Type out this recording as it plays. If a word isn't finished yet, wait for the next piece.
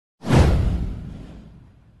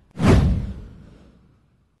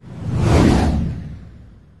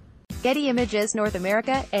Getty Images North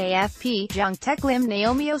America, AFP, Yong Teck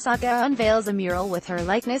Naomi Osaka unveils a mural with her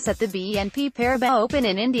likeness at the BNP Paribas Open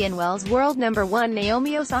in Indian Wells. World number 1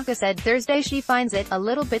 Naomi Osaka said Thursday she finds it a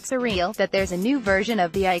little bit surreal that there's a new version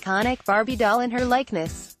of the iconic Barbie doll in her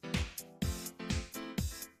likeness.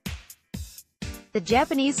 The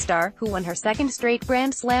Japanese star, who won her second straight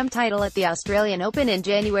Grand Slam title at the Australian Open in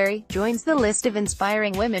January, joins the list of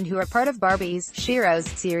inspiring women who are part of Barbie Sheroes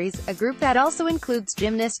series, a group that also includes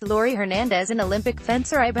gymnast Lauri and Olympic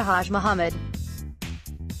fencer Ibahaj Muhammad.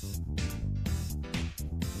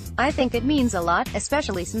 "I think it means a lot,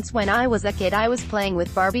 especially since when I was a kid I was playing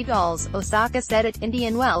with Barbie dolls," Osaka said at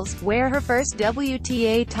Indian Wells, where her first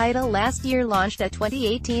WTA title last year launched a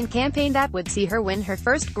 2018 campaign that would see her win her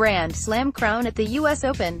first Grand Slam crown at the US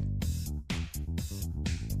Open.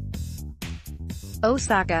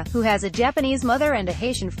 Osaka, who has a Japanese mother and a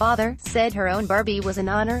Haitian father, said her own Barbie was an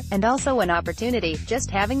honor, and also an opportunity.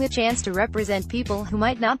 "Just having the chance to represent people who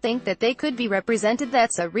might not think that they could be represented,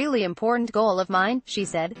 that's a really important goal of mine," she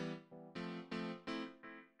said.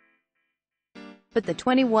 But the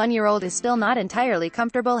 21-year-old is still not entirely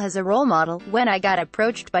comfortable as a role model. "When I got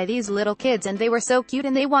approached by these little kids and they were so cute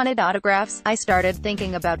and they wanted autographs, I started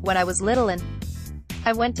thinking about when I was little and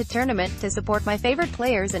I went to tournament to support my favorite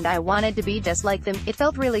players and I wanted to be just like them. It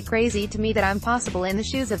felt really crazy to me that I'm possible in the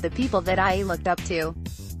shoes of the people that I looked up to.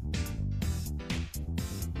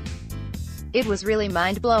 It was really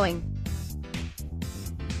mind-blowing."